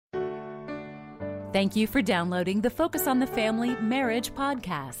Thank you for downloading the Focus on the Family Marriage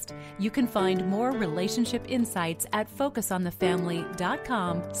podcast. You can find more relationship insights at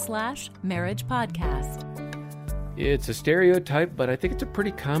focusonthefamily.com/marriage podcast. It's a stereotype, but I think it's a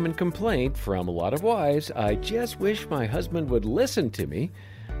pretty common complaint from a lot of wives. I just wish my husband would listen to me.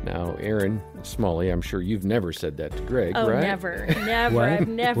 Now, Erin Smalley, I'm sure you've never said that to Greg, right? Never. I've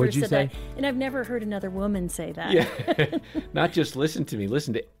never What'd you said say? that. And I've never heard another woman say that. Yeah. Not just listen to me,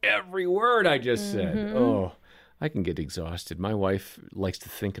 listen to every word I just said. Oh, I can get exhausted. My wife likes to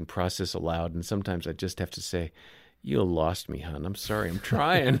think and process aloud, and sometimes I just have to say, "You lost me, hon. I'm sorry. I'm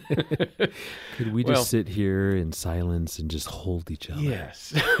trying." Could we just sit here in silence and just hold each other?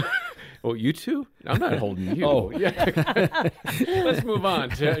 Yes. Oh, you two? I'm not holding you. Oh, yeah. Let's move on,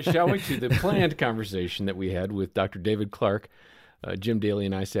 shall we, to the planned conversation that we had with Dr. David Clark. Jim Daly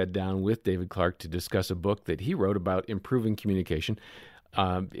and I sat down with David Clark to discuss a book that he wrote about improving communication.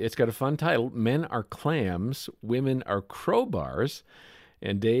 It's got a fun title, Men Are Clams, Women Are Crowbars.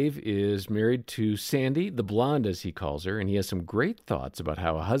 And Dave is married to Sandy, the blonde as he calls her, and he has some great thoughts about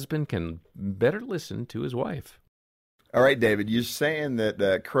how a husband can better listen to his wife. All right, David, you're saying that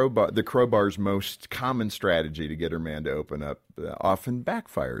the crowbar's most common strategy to get her man to open up often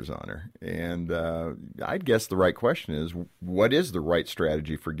backfires on her. And I'd guess the right question is, what is the right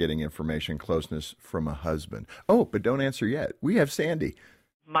strategy for getting information closeness from a husband? Oh, but don't answer yet. We have Sandy.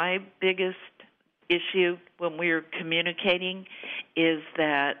 My biggest issue when we're communicating is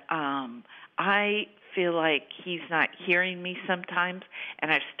that I feel like he's not hearing me sometimes,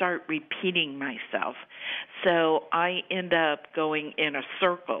 and I start repeating myself. So I end up going in a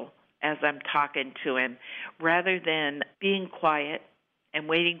circle as I'm talking to him, rather than being quiet and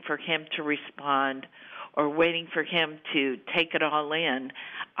waiting for him to respond or waiting for him to take it all in.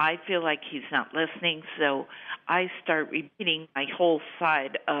 I feel like he's not listening, so I start repeating my whole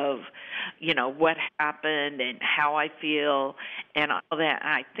side of, what happened and how I feel and all that.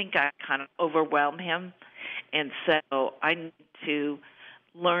 And I think I kind of overwhelm him, and so I need to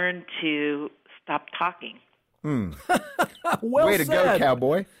learn to stop talking. Well Way to go, said.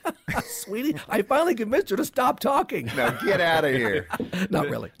 cowboy. Sweetie, I finally convinced her to stop talking. Now get out of here. Not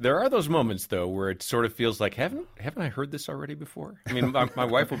really. There are those moments, though, where it sort of feels like, haven't I heard this already before? I mean, my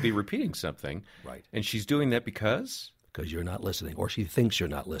wife will be repeating something, right, and she's doing that because you're not listening, or she thinks you're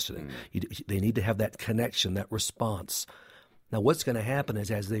not listening. They need to have that connection, that response. Now, what's going to happen is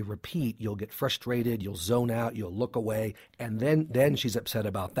as they repeat, you'll get frustrated, you'll zone out, you'll look away, and then she's upset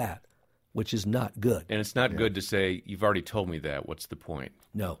about that, which is not good. And it's not good to say, you've already told me that. What's the point?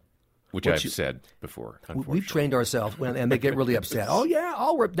 No. Which I've said before, unfortunately. We've trained ourselves, and they get really upset. Oh, yeah,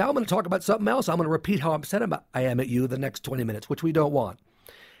 now I'm going to talk about something else. I'm going to repeat how upset I am at you the next 20 minutes, which we don't want.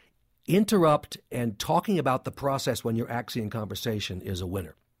 Interrupt and talking about the process when you're actually in conversation is a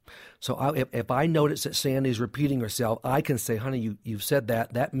winner. So if I notice that Sandy's repeating herself, I can say, honey, you've said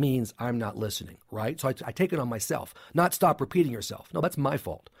that. That means I'm not listening, right? So I take it on myself, not stop repeating yourself. No, that's my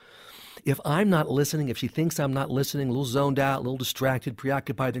fault. If I'm not listening, if she thinks I'm not listening, a little zoned out, a little distracted,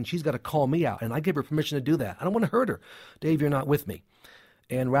 preoccupied, then she's got to call me out, and I give her permission to do that. I don't want to hurt her. Dave, you're not with me.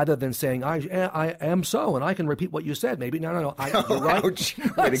 And rather than saying, I am so, and I can repeat what you said, maybe, no, you're right. Ouch.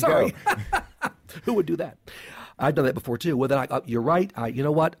 Way to Sorry. go. Who would do that? I've done that before, too. Well, then you're right. You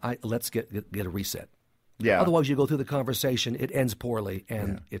know what? Let's get a reset. Yeah. Otherwise, you go through the conversation, it ends poorly,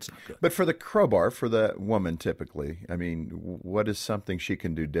 and it's not good. But for the crowbar, for the woman typically, I mean, what is something she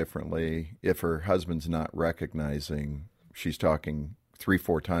can do differently if her husband's not recognizing she's talking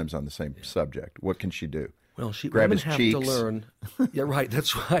 3-4 times on the same subject? What can she do? Well, grab women his have cheeks. to learn. Yeah, right.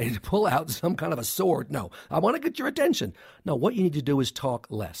 That's right. Pull out some kind of a sword. No, I want to get your attention. No, what you need to do is talk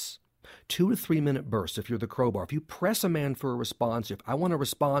less. 2 to 3 minute bursts if you're the crowbar. If you press a man for a response, if I want a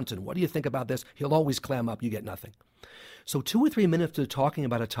response and what do you think about this, he'll always clam up. You get nothing. So 2 or 3 minutes of talking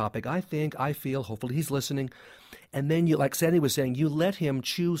about a topic, I think, I feel, hopefully he's listening. And then you, like Sandy was saying, you let him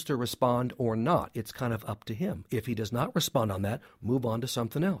choose to respond or not. It's kind of up to him. If he does not respond on that, move on to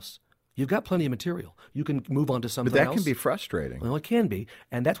something else. You've got plenty of material. You can move on to something else. But that can be frustrating. Well, it can be.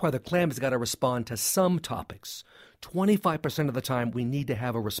 And that's why the clam has got to respond to some topics. 25% of the time, we need to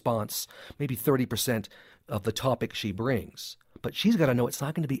have a response, maybe 30% of the topic she brings. But she's got to know it's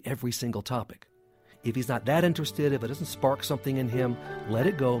not going to be every single topic. If he's not that interested, if it doesn't spark something in him, let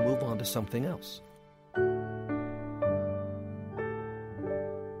it go, move on to something else.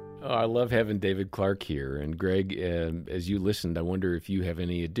 Oh, I love having David Clark here. And Greg, as you listened, I wonder if you have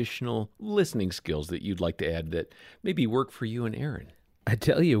any additional listening skills that you'd like to add that maybe work for you and Erin. I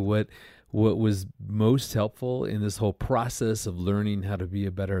tell you what was most helpful in this whole process of learning how to be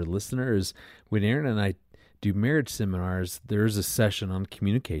a better listener is when Erin and I do marriage seminars, there's a session on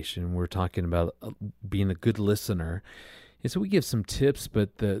communication. We're talking about being a good listener. And so we give some tips,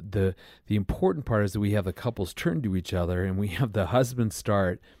 but the important part is that we have the couples turn to each other, and we have the husband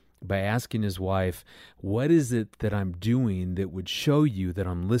start by asking his wife, what is it that I'm doing that would show you that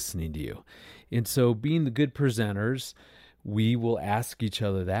I'm listening to you? And so being the good presenters, we will ask each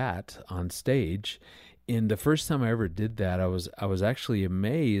other that on stage. And the first time I ever did that, I was actually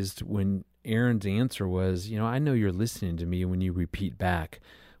amazed when Aaron's answer was, I know you're listening to me when you repeat back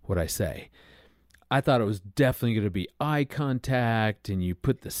what I say. I thought it was definitely going to be eye contact and you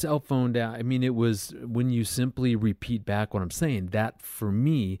put the cell phone down. I mean, it was when you simply repeat back what I'm saying. That, for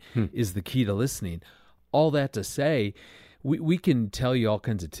me, is the key to listening. All that to say, we can tell you all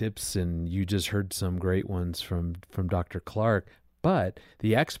kinds of tips, and you just heard some great ones from Dr. Clark, but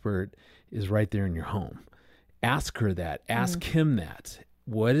the expert is right there in your home. Ask her that. Ask him that.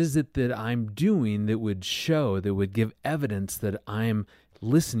 What is it that I'm doing that would show, that would give evidence that I'm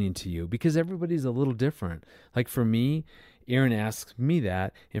listening to you? Because everybody's a little different. Like for me, Aaron asks me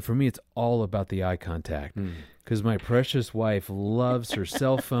that, and for me, it's all about the eye contact. Because my precious wife loves her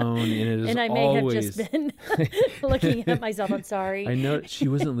cell phone, and it is and I may always... have just been looking at myself. I'm sorry. I know she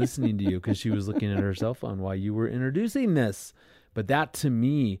wasn't listening to you because she was looking at her cell phone while you were introducing this. But that, to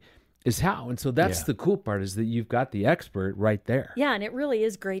me, is how. And so that's the cool part, is that you've got the expert right there. Yeah, and it really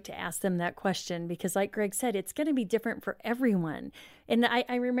is great to ask them that question because, like Greg said, it's going to be different for everyone. And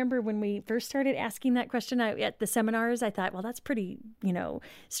I remember when we first started asking that question at the seminars, I thought, well, that's pretty,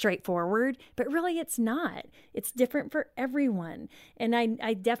 straightforward. But really, it's not. It's different for everyone. And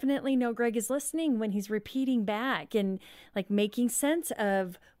I definitely know Greg is listening when he's repeating back and like making sense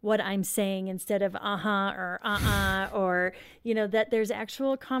of what I'm saying instead of or or, that there's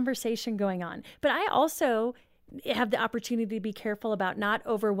actual conversation going on. But I also have the opportunity to be careful about not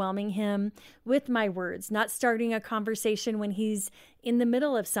overwhelming him with my words, not starting a conversation when he's in the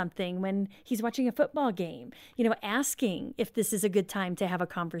middle of something, when he's watching a football game, asking if this is a good time to have a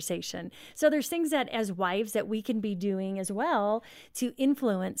conversation. So there's things that as wives that we can be doing as well to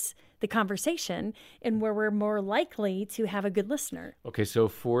influence the conversation and where we're more likely to have a good listener. Okay, so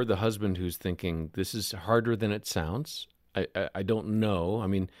for the husband who's thinking, this is harder than it sounds, I don't know. I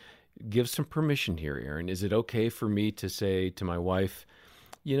mean, give some permission here, Aaron. Is it okay for me to say to my wife,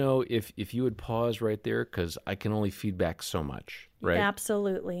 if you would pause right there, because I can only feedback so much, right?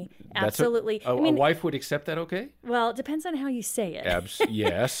 Absolutely. A wife would accept that, okay? Well, it depends on how you say it.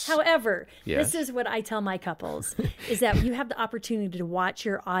 Yes. However, yes. This is what I tell my couples, is that you have the opportunity to watch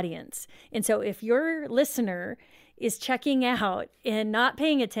your audience. And so if your listener is checking out and not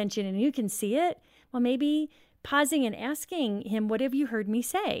paying attention and you can see it, well, maybe pausing and asking him, what have you heard me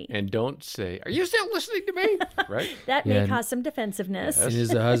say? And don't say, are you still listening to me? Right? That may cause some defensiveness. Yes. And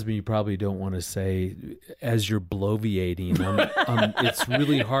as a husband, you probably don't want to say, as you're bloviating, it's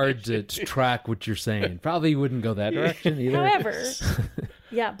really hard to track what you're saying. Probably wouldn't go that direction either. However,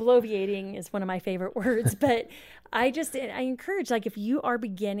 bloviating is one of my favorite words, but I encourage, like, if you are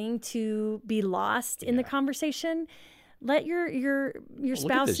beginning to be lost in the conversation, let your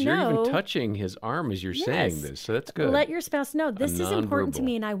spouse know. You're even touching his arm as you're saying this, so that's good. Let your spouse know, this is important to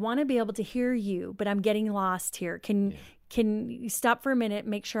me, and I want to be able to hear you, but I'm getting lost here. Can you stop for a minute,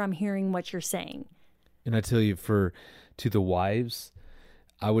 make sure I'm hearing what you're saying? And I tell you, to the wives,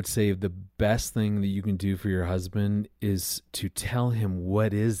 I would say the best thing that you can do for your husband is to tell him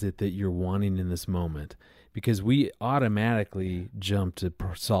what is it that you're wanting in this moment. Because we automatically jump to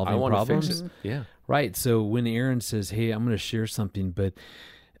solving problems. Fix it. Yeah. Right. So when Aaron says, hey, I'm going to share something, but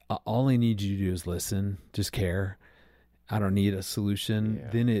all I need you to do is listen, just care. I don't need a solution.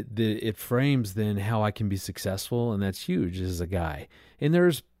 Then it frames then how I can be successful. And that's huge as a guy. And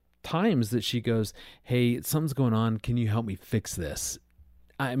there's times that she goes, hey, something's going on. Can you help me fix this?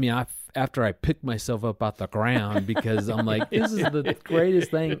 I mean, after I pick myself up off the ground because I'm like, this is the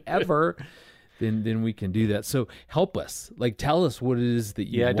greatest thing ever. Then we can do that. So help us. Like, tell us what it is that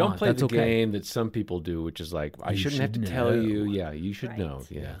you want. Don't play That's the game that some people do, which is like, I shouldn't have to tell you. Yeah, you should know.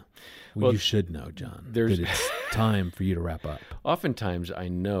 Yeah. Well, you should know, John, that it's time for you to wrap up. Oftentimes I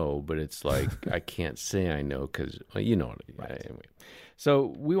know, but it's like I can't say I know because, you know. Anyway.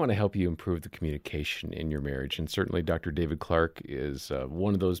 So we want to help you improve the communication in your marriage. And certainly Dr. David Clark is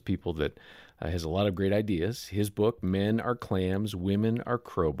one of those people that has a lot of great ideas. His book, Men Are Clams, Women Are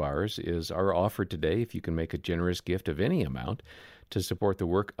Crowbars, is our offer today if you can make a generous gift of any amount to support the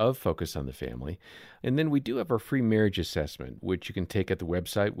work of Focus on the Family. And then we do have our free marriage assessment, which you can take at the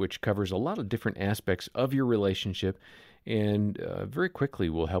website, which covers a lot of different aspects of your relationship. And very quickly,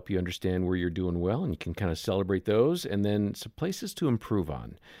 we'll help you understand where you're doing well, and you can kind of celebrate those, and then some places to improve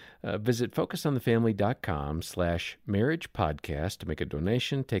on. Visit focusonthefamily.com/marriage podcast to make a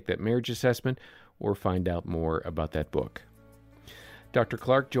donation, take that marriage assessment, or find out more about that book. Dr.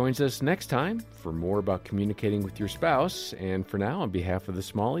 Clark joins us next time for more about communicating with your spouse. And for now, on behalf of the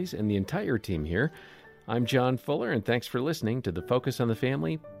Smalleys and the entire team here, I'm John Fuller, and thanks for listening to the Focus on the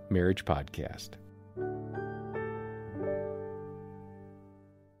Family Marriage Podcast.